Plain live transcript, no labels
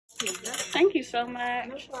Thank you so much.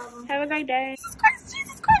 No problem. Have a great day. Jesus Christ,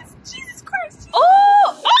 Jesus Christ, Jesus Christ.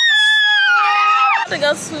 Oh! I'm gonna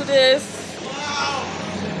go to this.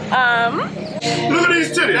 Look at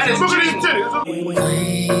these titties. Look at these titties.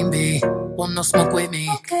 Queen bee, want no smoke with me.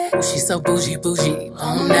 She's so bougie, bougie,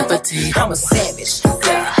 on nepoty. I'm a savage,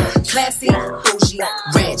 yeah. Classy, bougie,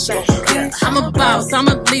 ratchet, yeah. I'm a boss, I'm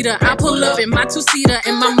a leader. I pull up in my two-seater,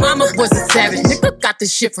 and my mama was a savage. Nigga got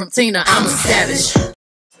this shit from Tina. I'm a savage.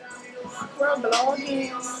 We're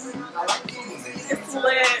vlogging. It's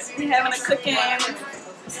lit. We having a cooking.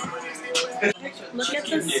 Look at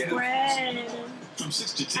the spread.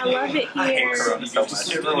 I love it here. So much.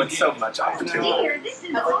 It ruined so much opportunity.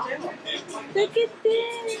 Look at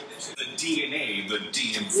this. The DNA, the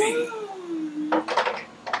DMV.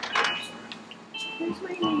 Here's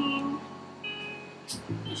my name.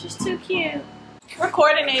 This is too cute. We're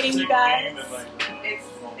coordinating, you guys.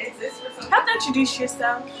 Have to introduce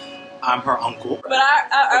yourself. I'm her uncle. But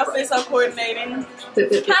our outfits are coordinating. Kind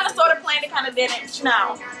of, sort of planned it, kind of didn't. You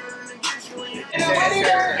know.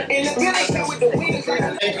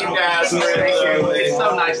 Thank you guys. It's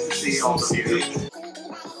so nice to see all of you.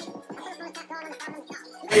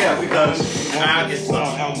 Yeah, because it's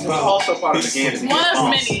also part of the game. One of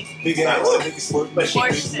many. But she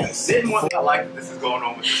didn't want. I like that this is going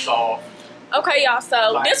on with the song. Okay, y'all.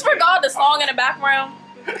 So disregard the song in the background.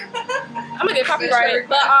 I'm gonna get copyrighted.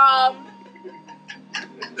 But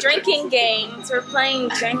drinking games. We're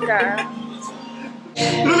playing Jenga.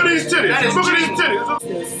 Look at these titties. Look at these titties.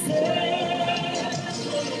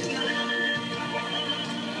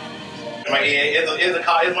 Right here is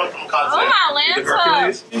one from the Oh, my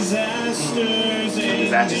Lanta. Disasters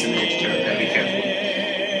in nature. Be careful.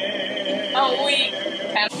 Oh, we.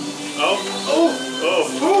 Oh.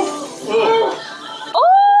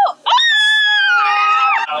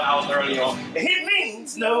 I was early on. It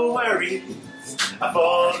means no worries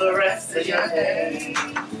for the rest of your day.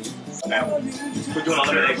 Now, we're doing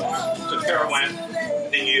elimination. So Tara went,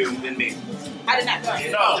 then you, then me. I did not go.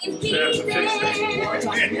 No, there's a fix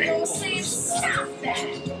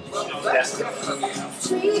That's it.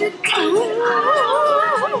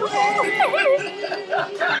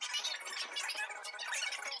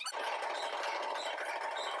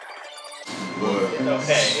 It's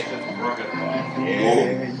okay. It's just broken.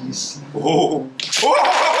 Yes. Oh. I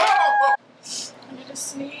need to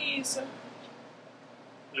sneeze.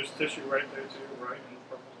 There's tissue right there too, right in the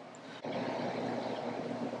purple line.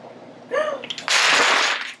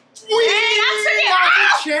 We are the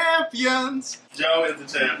champions. Joe is the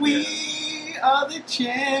champion. We are the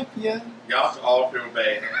champions. Y'all should all feel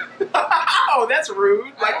bad. Oh, that's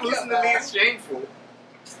rude. Like losing to me is shameful.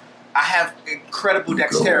 I have incredible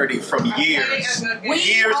dexterity from years.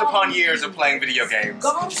 Years upon years of playing video games.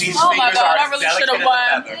 These Oh my fingers god, are I as really delicate should have as a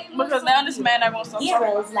won. feather. Because now this man I want some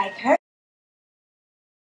Heroes like her.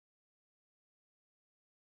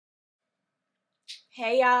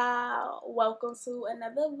 Hey y'all, welcome to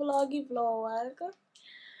another vloggy vlog.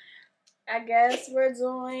 I guess we're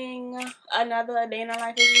doing another day in the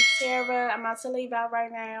life of Jaterra. I'm about to leave out right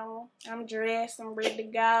now. I'm dressed, I'm ready to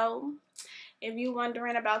go. If you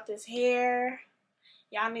wondering about this hair,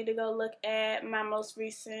 y'all need to go look at my most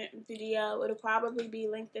recent video. It'll probably be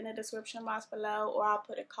linked in the description box below, or I'll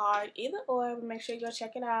put a card, either or. Make sure you go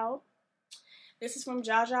check it out. This is from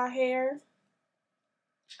Jaja Hair.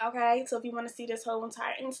 Okay, so if you want to see this whole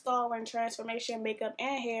entire install and transformation, makeup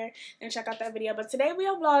and hair, then check out that video. But today we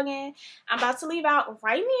are vlogging. I'm about to leave out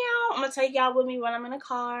right now. I'm going to take y'all with me when I'm in the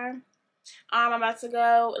car. I'm about to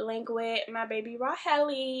go link with my baby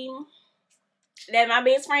Raheli. That's my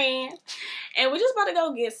best friend. And we're just about to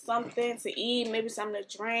go get something to eat, maybe something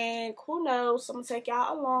to drink. Who knows? So I'm going to take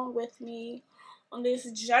y'all along with me on this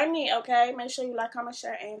journey, okay? Make sure you like, comment,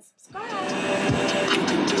 share, and subscribe.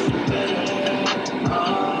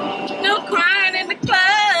 No crying in the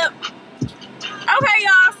club. Okay,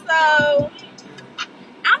 y'all, so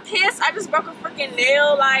I'm pissed. I just broke a freaking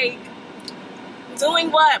nail. Like,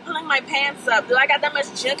 doing what? Pulling my pants up. Do I got that much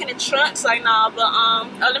junk in the trunks? Like, nah, but oh,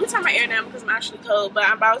 let me turn my air down because I'm actually cold. But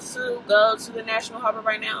I'm about to go to the National Harbor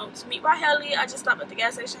right now to meet Raheli. I just stopped at the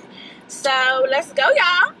gas station. So let's go,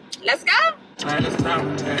 y'all. Let's go. I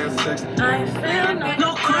feel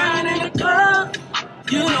no crying in the club.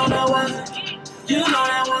 You know that wasn't. You know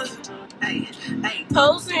that wasn't.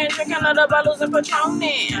 Posing, drinking other bottles and Patron.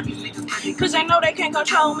 Cause they know they can't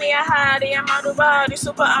control me. I hide it. I'm out of body,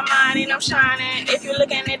 super Armani, and I'm shining. If you're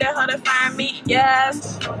looking at that, how to find me,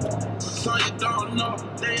 yes. So you don't know,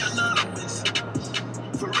 they anonymous.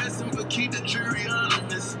 For resting, but keep the jury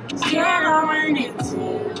anonymous. Get on into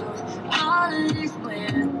all of these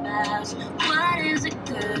whereabouts. What is it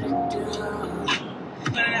gonna do?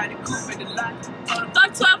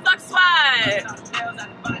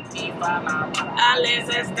 Eyelids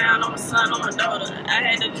that's down on my son, on my daughter. I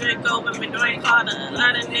had to drink over me, Dwayne Carter. A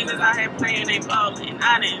lot of niggas out here playing, they ballin'.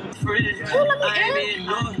 I didn't free.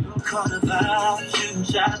 Call the vibe, shooting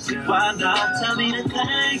shots, why not? Tell me the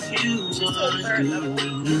things you would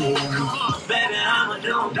do. Baby, I'ma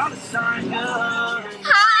do $sign good.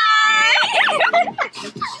 Hi!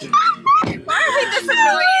 Why are we this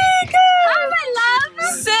annoying? Hi, my love!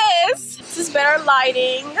 Sis, this is better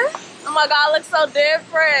lighting. Oh my god, I look so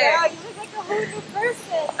different. Girl, you look like a whole new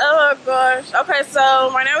person. Oh my gosh. Okay,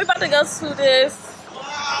 so right now we about to go to this.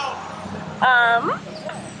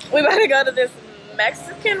 We about to go to this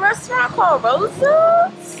Mexican restaurant called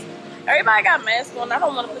Rosa's. Everybody got masks on. I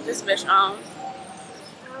don't want to put this bitch on.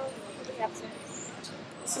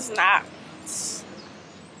 This is not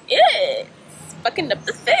it. Fucking up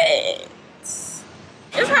the fit.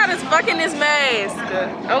 It's hot as fucking this mask.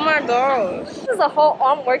 Oh my gosh. This is a whole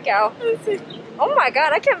arm workout. Oh my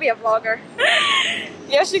god, I can't be a vlogger.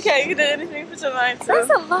 Yes, you can. You can do anything for your mind too. That's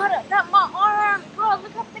a lot of that. My arm, bro.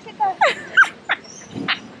 Look how thick it goes.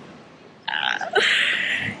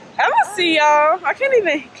 I'm gonna see y'all. I can't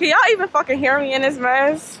even. Can y'all even fucking hear me in this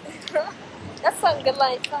mess? That's some good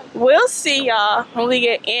light. We'll see y'all when we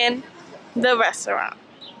get in the restaurant.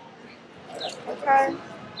 Okay.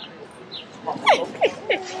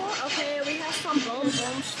 Okay, we have some boom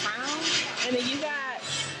boom shrimp, and then you got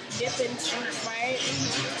dipping shrimp, right?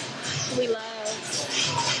 We love.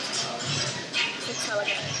 It's so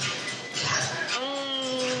good.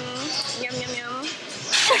 Yum yum yum.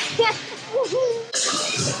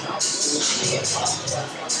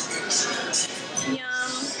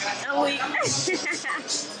 Yum. And we.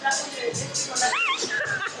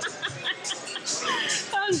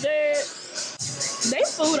 I'm dead. They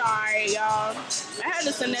food alright, y'all. I had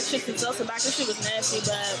to send that chicken salsa back. This shit was nasty,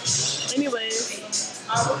 but anyways,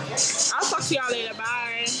 I'll talk to y'all later.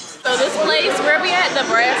 Bye. So this place, where we at? The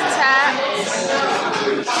Brass Tap.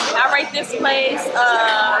 I rate this place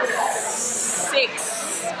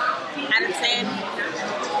 6 out of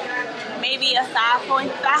 10. Maybe a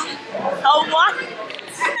 5.5. Oh, what?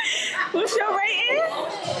 What's your rating?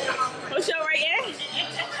 What's your rating?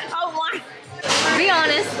 Oh, 1. Be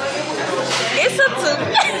honest. It's a 2.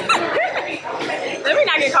 Let me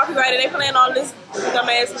not get copyrighted. They playing all this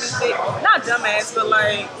dumbass music. Not dumbass, but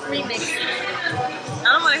like Remix. I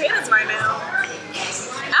don't want to hear this right now.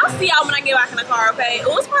 I'll see y'all when I get back in the car, okay?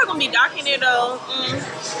 Oh, it's probably gonna be dark in there though. I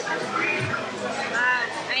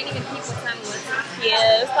ain't even keep what time it was.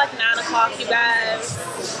 Yeah, it's like 9 o'clock, you guys.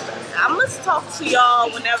 I'm gonna talk to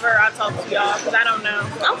y'all whenever I talk to y'all, because I don't know.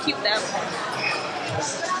 I'm cute though.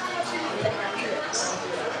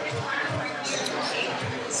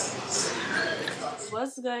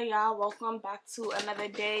 What's good, y'all? Welcome back to another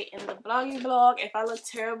day in the vlog. If I look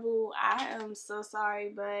terrible, I am so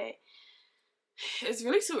sorry, but it's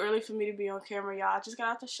really too early for me to be on camera, y'all. I just got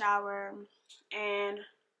out the shower and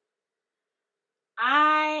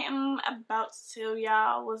I am about to tell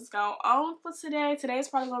y'all what's going on for today. Today is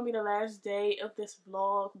probably gonna be the last day of this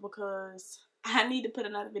vlog because I need to put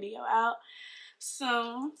another video out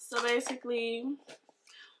soon. So basically,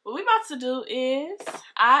 what we about to do is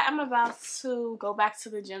I am about to go back to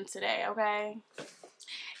the gym today, okay?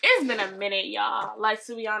 It's been a minute, y'all. Like,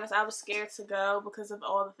 to be honest, I was scared to go because of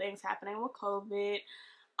all the things happening with COVID.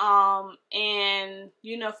 And,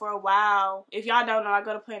 you know, for a while, if y'all don't know, I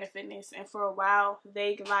go to Planet Fitness. And for a while,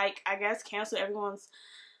 they, like, I guess canceled everyone's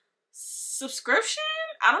subscription.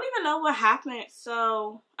 I don't even know what happened.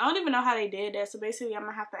 So, I don't even know how they did that. So, basically, I'm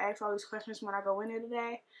going to have to ask all these questions when I go in there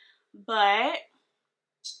today. But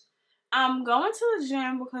I'm going to the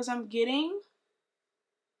gym because I'm getting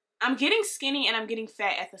skinny and I'm getting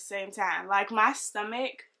fat at the same time. Like, my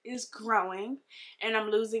stomach is growing and I'm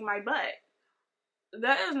losing my butt.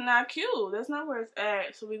 That is not cute. That's not where it's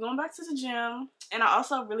at. So we're going back to the gym. And I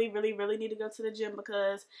also really need to go to the gym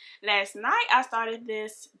because last night I started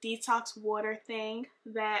this detox water thing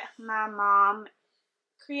that my mom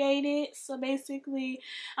created. So basically,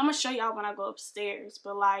 I'm gonna show y'all when I go upstairs,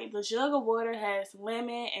 but like the jug of water has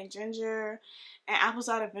lemon and ginger and apple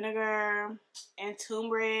cider vinegar and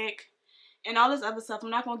turmeric and all this other stuff.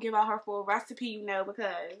 I'm not gonna give out her full recipe, you know,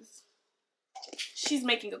 because she's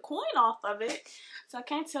making a coin off of it, so I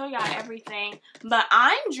can't tell y'all everything. But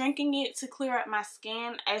I'm drinking it to clear up my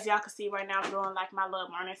skin. As y'all can see right now, I'm doing like my little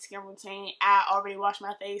morning skin routine. I already washed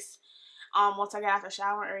my face. once I get out the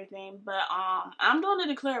shower and everything. But I'm doing it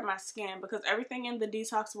to clear up my skin because everything in the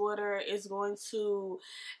detox water is going to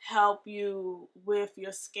help you with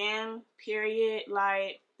your skin, period.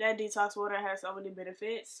 Like, that detox water has so many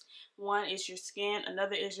benefits. One is your skin,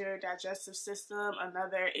 another is your digestive system,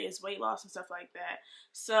 another is weight loss and stuff like that.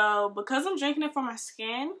 So because I'm drinking it for my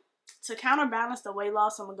skin, to counterbalance the weight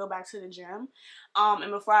loss, I'm gonna go back to the gym.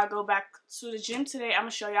 And before I go back to the gym today, I'm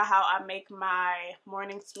gonna show y'all how I make my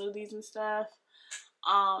morning smoothies and stuff.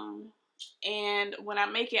 And when I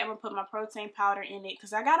make it, I'm gonna put my protein powder in it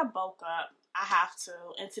because I gotta bulk up. I have to.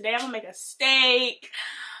 And today I'm gonna make a steak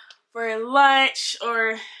for lunch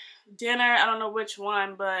or dinner. I don't know which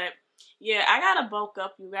one, but yeah, I gotta bulk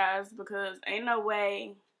up, you guys, because ain't no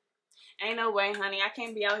way, honey. I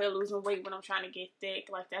can't be out here losing weight when I'm trying to get thick.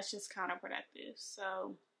 Like, that's just counterproductive.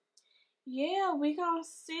 So yeah, we gonna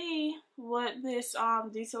see what this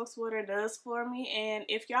detox water does for me. And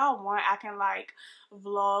if y'all want, I can like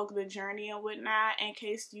vlog the journey and whatnot in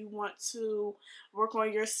case you want to work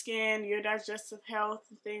on your skin, your digestive health,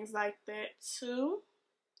 and things like that too.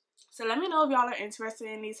 So let me know if y'all are interested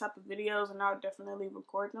in these type of videos, and I'll definitely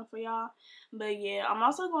record them for y'all. But yeah, I'm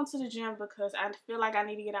also going to the gym because I feel like I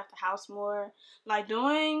need to get out the house more. Like,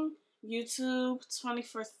 doing YouTube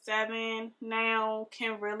 24/7 now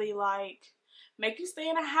can really like make you stay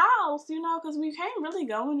in the house, you know, because we can't really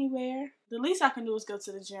go anywhere. The least I can do is go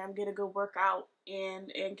to the gym, get a good workout,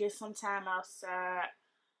 and get some time outside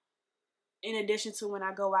in addition to when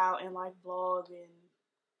I go out and like vlog and,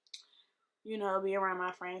 you know, be around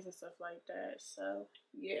my friends and stuff like that. So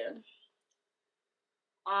yeah.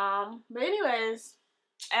 But anyways,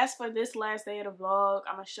 as for this last day of the vlog,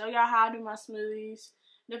 I'm gonna show y'all how I do my smoothies.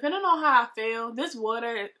 Depending on how I feel, this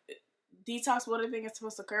water, detox water thing, is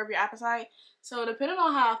supposed to curb your appetite. So depending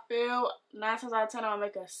on how I feel, 9 times out of 10 I'll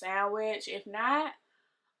make a sandwich. If not,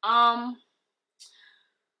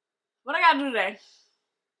 what I gotta do today?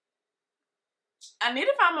 I need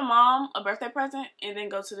to find my mom a birthday present and then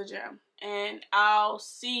go to the gym. And I'll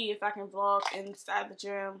see if I can vlog inside the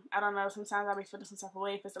gym. I don't know, sometimes I'll be feeling some type of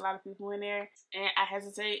way if there's a lot of people in there and I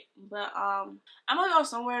hesitate. But I'm gonna go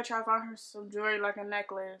somewhere, try to find her some jewelry, like a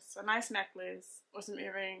necklace, a nice necklace, or some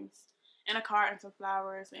earrings, and a card and some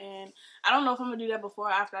flowers. And I don't know if I'm gonna do that before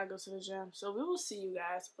or after I go to the gym. So we will see, you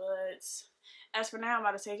guys. But as for now, I'm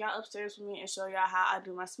about to take y'all upstairs with me and show y'all how I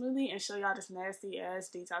do my smoothie and show y'all this nasty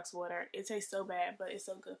ass detox water. It tastes so bad, but it's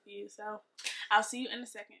so good for you. So I'll see you in a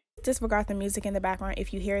second. Disregard the music in the background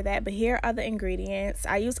if you hear that, but here are the ingredients.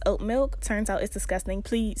 I use oat milk. Turns out it's disgusting.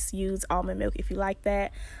 Please use almond milk if you like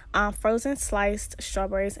that. Frozen sliced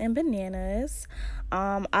strawberries and bananas.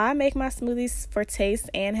 I make my smoothies for taste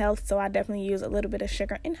and health, so I definitely use a little bit of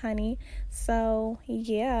sugar and honey. So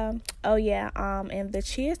yeah. Oh yeah, and the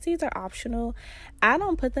chia seeds are optional. I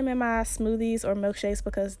don't put them in my smoothies or milkshakes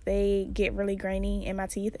because they get really grainy in my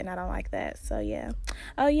teeth and I don't like that. So yeah.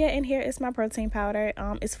 Oh yeah, and here is my protein powder.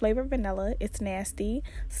 It's flavored vanilla. It's nasty,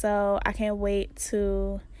 so I can't wait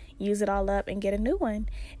to use it all up and get a new one.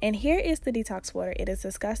 And here is the detox water. It is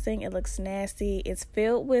disgusting. It looks nasty. It's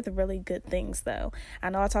filled with really good things though.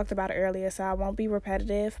 I know I talked about it earlier, so I won't be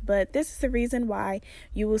repetitive, but this is the reason why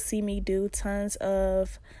you will see me do tons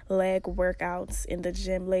of leg workouts in the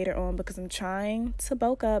gym later on, because I'm trying to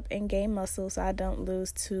bulk up and gain muscle so I don't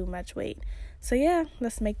lose too much weight. So yeah,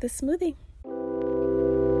 let's make this smoothie.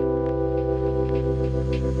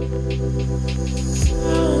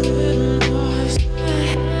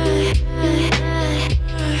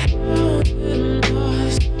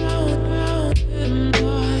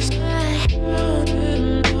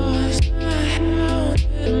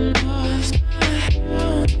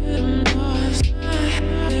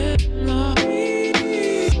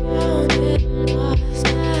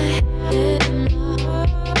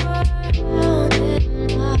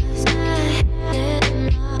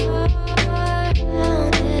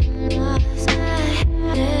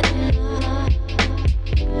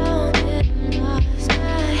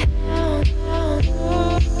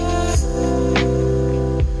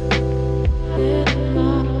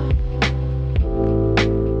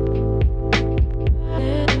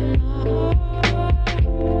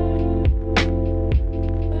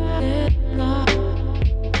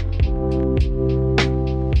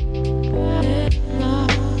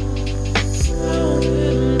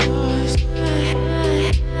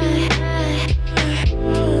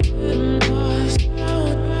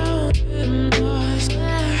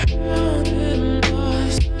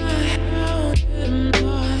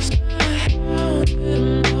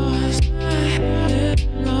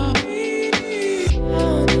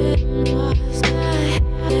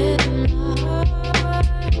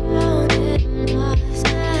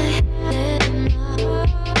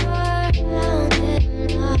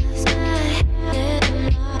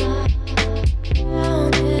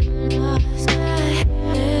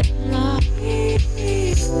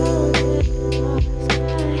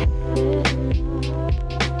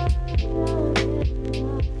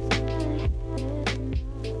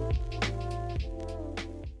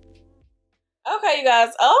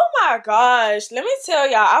 my gosh. Let me tell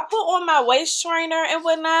y'all. I put on my waist trainer and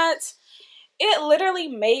whatnot. It literally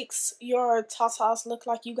makes your tatas look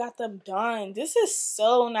like you got them done. This is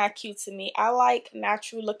so not cute to me. I like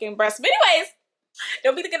natural looking breasts. But anyways,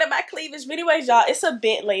 don't be looking at my cleavage. But anyways, y'all, it's a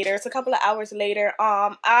bit later. It's a couple of hours later.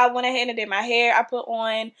 I went ahead and did my hair. I put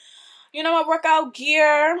on, you know, my workout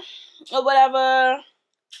gear or whatever.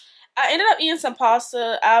 I ended up eating some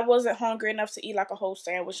pasta. I wasn't hungry enough to eat like a whole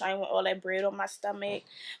sandwich. I didn't want all that bread on my stomach.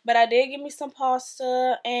 But I did get me some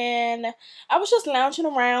pasta. And I was just lounging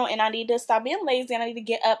around. And I need to stop being lazy. And I need to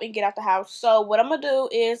get up and get out the house. So what I'm going to do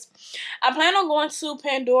is I plan on going to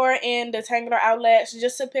Pandora in the Tangular Outlets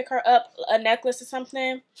just to pick her up a necklace or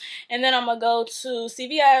something. And then I'm going to go to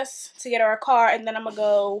CVS to get her a car. And then I'm going to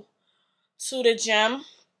go to the gym.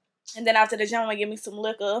 And then after the gym, I'm going to give me some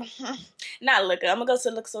liquor. Not liquor. I'm going to go to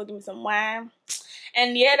the liquor store and give me some wine.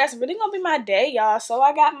 And yeah, that's really going to be my day, y'all. So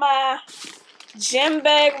I got my gym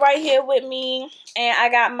bag right here with me. And I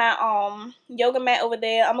got my yoga mat over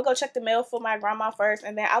there. I'm going to go check the mail for my grandma first.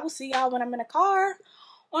 And then I will see y'all when I'm in the car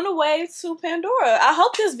on the way to Pandora. I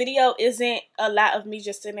hope this video isn't a lot of me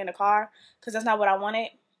just sitting in the car. Because that's not what I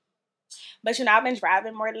wanted. But, you know, I've been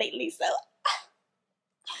driving more lately. So,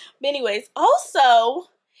 but anyways, also,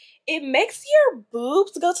 it makes your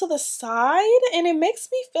boobs go to the side, and it makes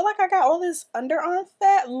me feel like I got all this underarm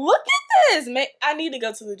fat. Look at this. I need to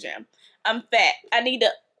go to the gym. I'm fat. I need to,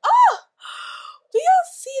 do y'all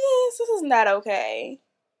see this? This is not okay.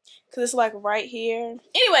 Because it's like right here.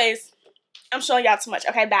 Anyways, I'm showing y'all too much.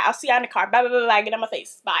 Okay, bye. I'll see y'all in the car. Bye, bye, bye, bye. Get on my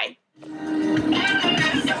face. Bye.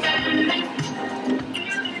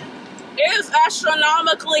 It's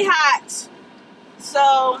astronomically hot.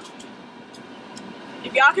 So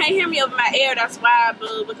if y'all can't hear me over my air, that's why,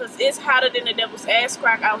 boo, because it's hotter than the devil's ass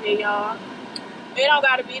crack out here, y'all. It don't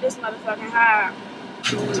gotta be this motherfucking hot.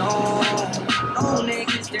 Too long, no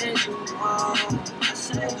niggas that too long. I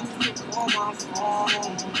said you could call my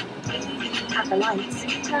phone. Cut the lights.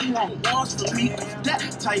 Turn left. Wants for me,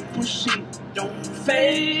 that type of shit don't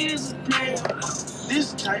phase me.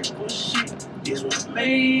 This type of shit is what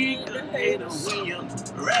make a hater when you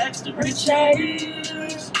racks the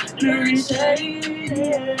riches. Yeah.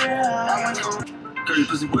 Girl, your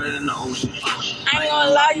pussy wetter than the ocean. I ain't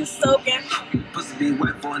gonna lie, you soaking. Pussy be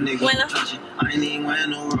wet for a nigga. When I ain't even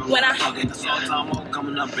wearing no robe. When I fucking the salt time all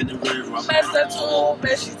coming up in the rear. Best of two,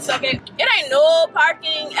 best she sucking. It ain't no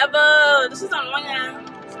parking ever. This is on one hand.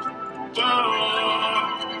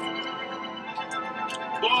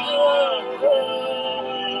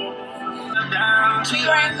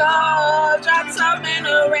 Drink up, drop top in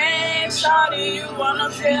the rain. Shawty, you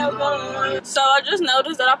wanna feel good. So I just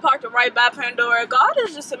noticed that I parked right by Pandora. God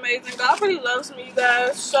is just amazing. God really loves me, you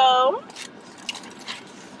guys. So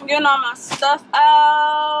I'm getting all my stuff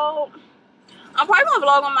out. I'm probably gonna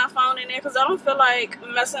vlog on my phone in there because I don't feel like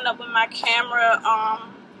messing up with my camera.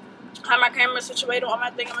 How my camera's situated on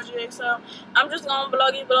my thingamajig. So I'm just gonna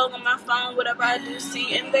vlog on my phone, whatever I do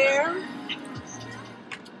see in there.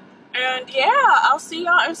 And yeah, I'll see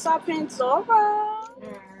y'all inside Pandora.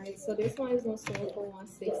 Alright, so this one is gonna sell for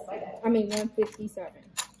 160. I mean 157.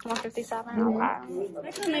 157? Mm-hmm. Okay.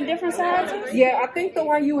 They come in different sizes? Yeah, I think the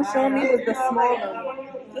one you were showing me was the smaller one.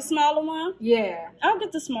 The smaller one? Yeah. I'll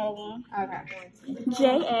get the smaller one. Okay.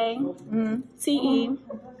 JATERRA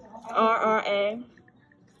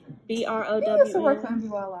BROW. You used to work for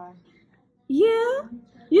MBLI. Yeah.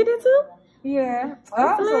 You did too? Yeah.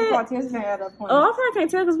 I was a participant at that point. Oh, I probably can't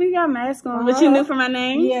tell because we got masks on, but you knew for my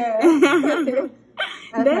name? Yeah. Okay.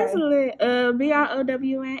 That's lit.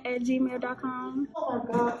 BROWN@gmail.com. Oh my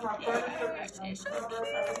God, my brother.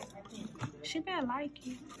 She better like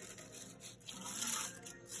you.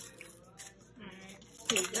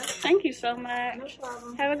 Thank you so much. No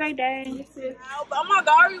problem. Have a great day. Oh my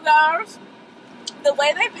God, you guys. The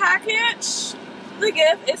way they package the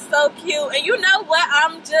gift is so cute. And you know what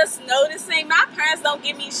I'm just noticing? My parents don't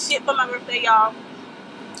give me shit for my birthday, y'all.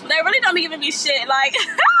 They really don't be giving me shit. Like,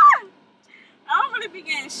 I don't really be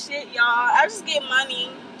getting shit, y'all. I just get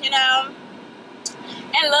money, you know.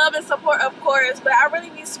 And love and support, of course. But I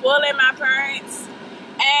really be spoiling my parents.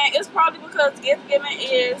 And it's probably because gift giving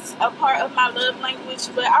is a part of my love language.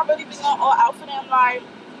 But I really be going all out for them. Like,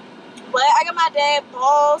 but I got my dad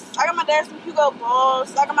balls. I got my dad some Hugo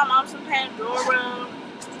balls. I got my mom some Pandora.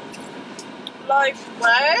 Like,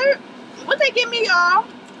 what? What they give me, y'all?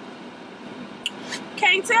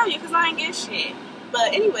 Can't tell you because I ain't get shit.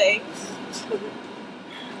 But anyways,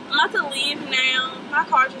 I'm about to leave now. My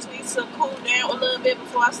car just needs to cool down a little bit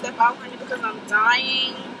before I step out, honey, because I'm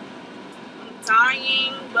dying.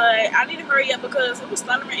 But I need to hurry up because it was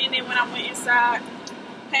thundering in there when I went inside.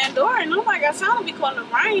 Pandora, and oh my God, sound be calling the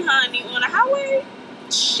rain, honey, on the highway.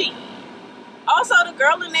 Shit. Also, the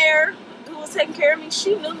girl in there who was taking care of me,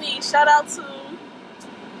 she knew me. Shout out to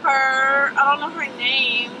her. I don't know her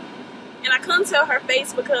name, and I couldn't tell her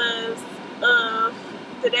face because of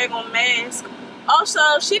the daggone mask. Also,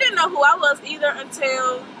 she didn't know who I was either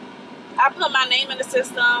until I put my name in the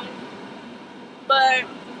system. But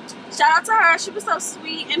shout out to her. She was so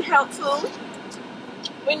sweet and helpful.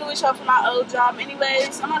 We knew each other from my old job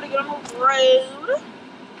anyways. I'm about to get on the road.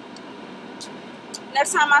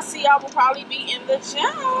 Next time I see y'all will probably be in the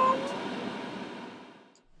gym.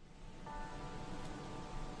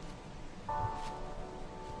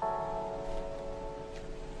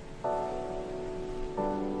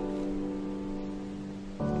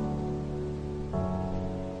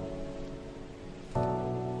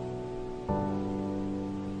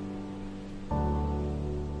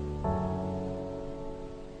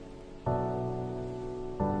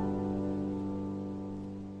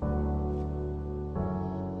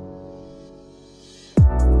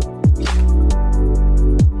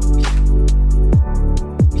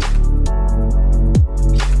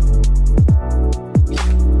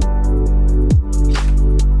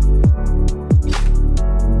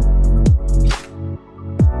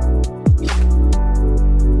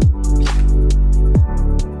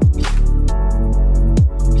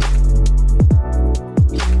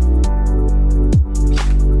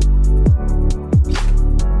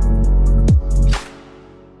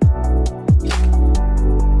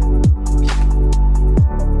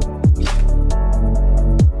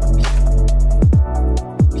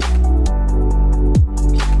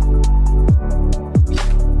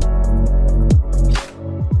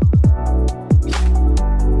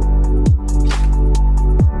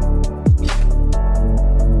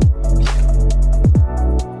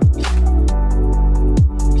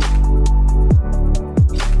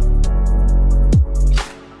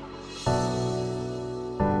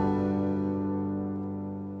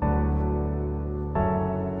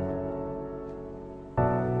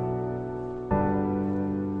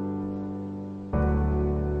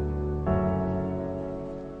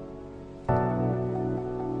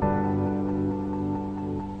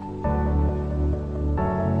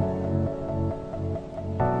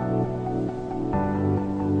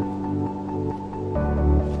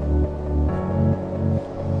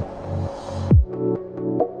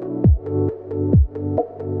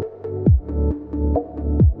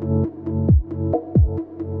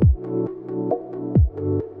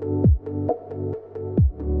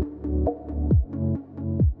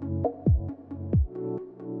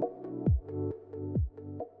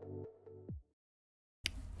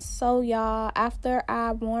 So y'all, after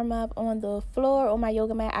I warm up on the floor on my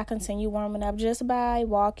yoga mat, I continue warming up just by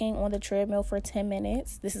walking on the treadmill for 10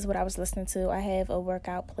 minutes. This is what I was listening to. I have a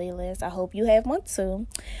workout playlist. I hope you have one too.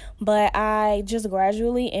 But I just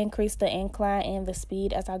gradually increase the incline and the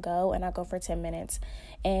speed as I go, and I go for 10 minutes.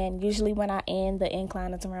 And usually when I end, the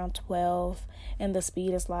incline is around 12 and the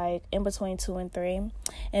speed is like in between 2 and 3.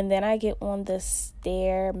 And then I get on the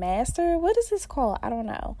Stairmaster. What is this called? I don't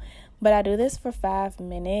know. But I do this for 5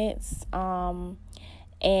 minutes. And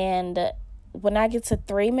when I get to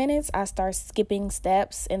 3 minutes, I start skipping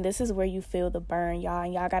steps. And this is where you feel the burn, y'all.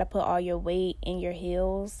 And y'all got to put all your weight in your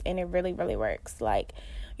heels. And it really, really works. Like,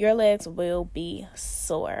 your legs will be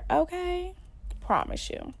sore, okay? Promise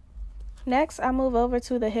you. Next, I move over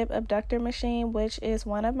to the hip abductor machine, which is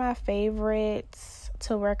one of my favorites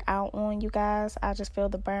to work out on, you guys. I just feel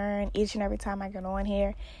the burn each and every time I get on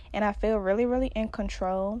here. And I feel really, really in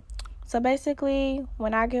control. So basically,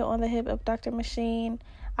 when I get on the hip abductor machine,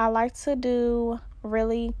 I like to do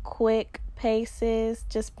really quick paces,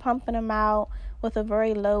 just pumping them out with a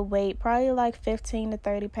very low weight, probably like 15 to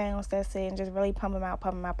 30 pounds, that's it, and just really pump them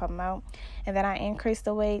out. And then I increase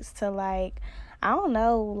the weights to like, I don't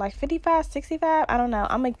know, like 55, 65, I don't know.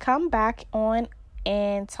 I'm going to come back on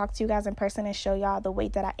and talk to you guys in person and show y'all the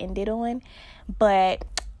weight that I ended on. But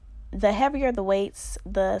the heavier the weights,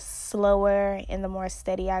 the slower and the more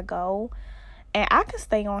steady I go. And I can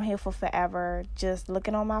stay on here for forever, just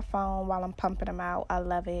looking on my phone while I'm pumping them out. I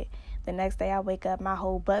love it. The next day I wake up, my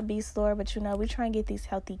whole butt be sore. But you know, we try and get these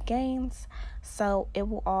healthy gains, so it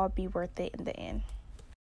will all be worth it in the end.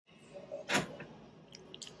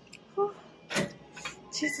 Whew.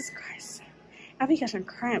 Jesus Christ. I be catching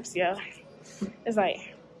cramps, yo. It's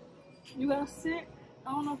like, you gotta sit.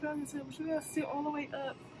 I don't know if y'all can sit, but you gotta sit all the way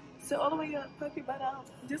up. Sit all the way up, put your butt out.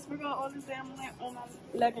 Disregard all this damn lint on my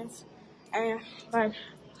leggings. And like,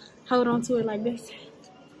 hold on to it like this.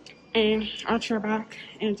 And arch your back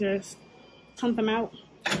and just pump them out.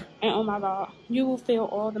 And oh my God, you will feel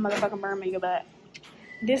all the motherfucking burn in your butt.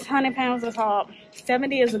 This 100 pounds is hard.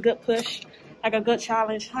 70 is a good push, like a good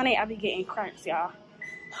challenge. 100, I be getting cramps, y'all.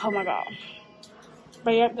 Oh my God.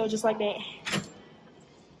 But yep, go just like that.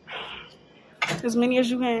 As many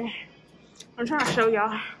as you can. I'm trying to show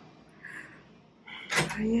y'all.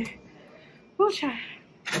 Yeah. We'll try.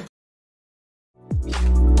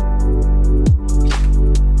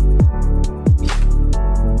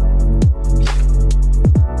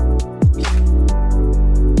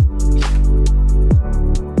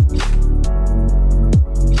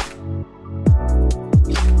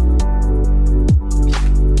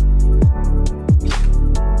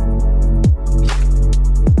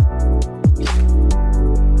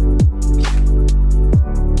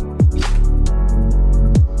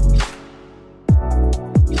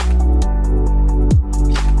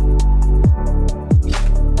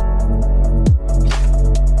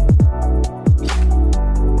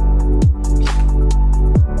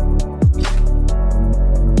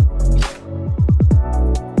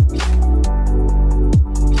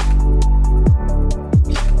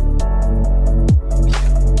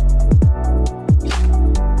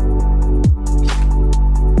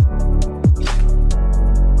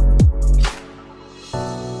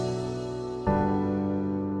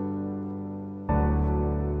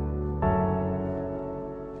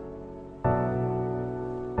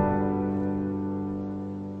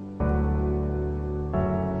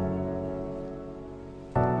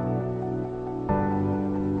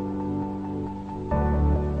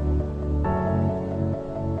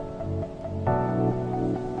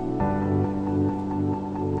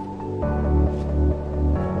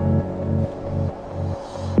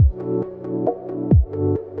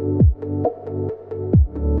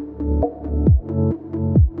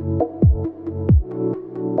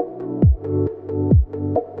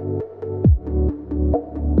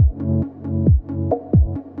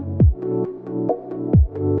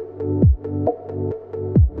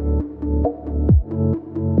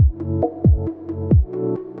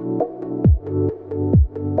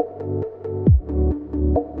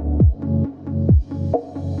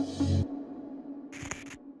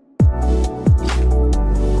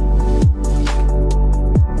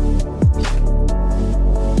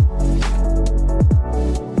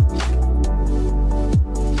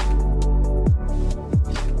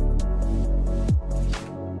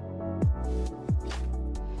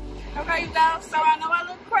 Okay, you guys, so I know I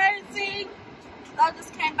look crazy. I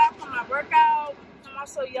just came back from my workout. I'm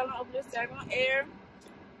also yelling over this daggone air.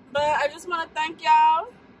 But I just want to thank y'all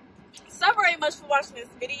so very much for watching this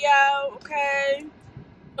video, okay?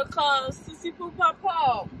 Because Sissy Poo Pop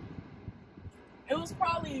Pop, it was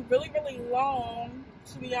probably really, really long,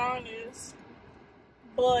 to be honest.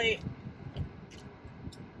 But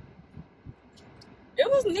it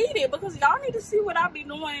was needed because y'all need to see what I be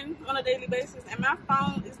doing on a daily basis. And my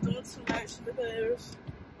phone is doing too much because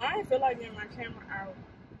I didn't feel like getting my camera out.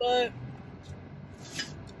 But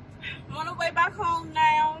I'm on the way back home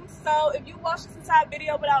now. So if you watch this entire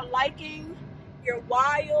video without liking, you're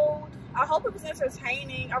wild. I hope it was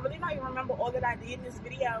entertaining. I really don't even remember all that I did in this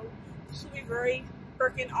video, to be very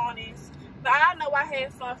freaking honest. But I know I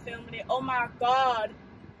had fun filming it. Oh my God.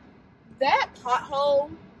 That pothole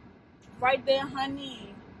right there,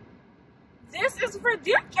 honey. This is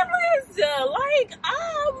ridiculous. Like,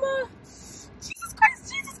 Jesus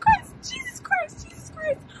Christ, Jesus Christ, Jesus Christ, Jesus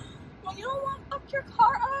Christ. When you don't want to fuck your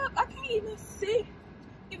car up, I can't even see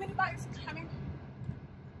if anybody's coming.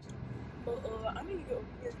 But I need to go over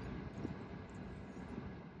here.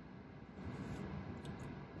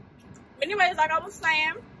 Anyways, like I was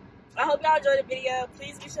saying, I hope y'all enjoyed the video.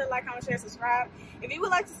 Please be sure to like, comment, share, subscribe. If you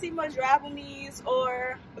would like to see more travel me's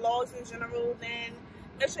or vlogs in general, then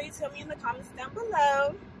make sure you tell me in the comments down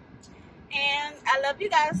below. And I love you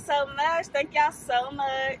guys so much. Thank y'all so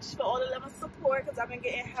much for all the love and support, because I've been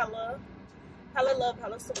getting hella love,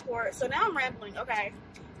 hella support. So now I'm rambling. Okay.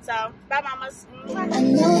 So, bye, mamas. I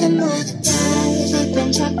know the guys have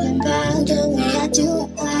been talking about the way I do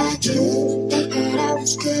what I do. They heard I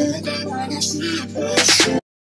was good, they wanna see it for sure.